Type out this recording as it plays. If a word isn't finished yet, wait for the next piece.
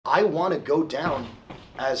I want to go down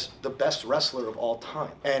as the best wrestler of all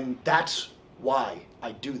time. And that's why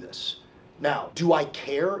I do this. Now, do I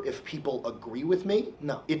care if people agree with me?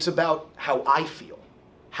 No. It's about how I feel.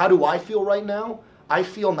 How do I feel right now? I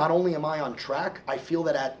feel not only am I on track, I feel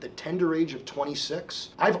that at the tender age of 26,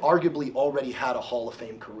 I've arguably already had a Hall of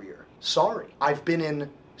Fame career. Sorry. I've been in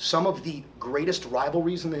some of the greatest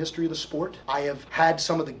rivalries in the history of the sport. I have had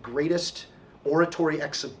some of the greatest oratory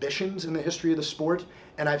exhibitions in the history of the sport,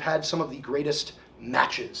 and I've had some of the greatest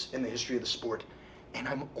matches in the history of the sport, and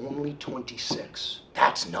I'm only 26.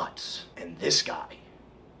 That's nuts. And this guy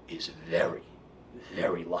is very,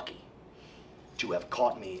 very lucky to have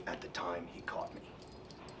caught me at the time he caught me.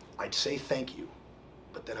 I'd say thank you,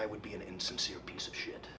 but then I would be an insincere piece of shit.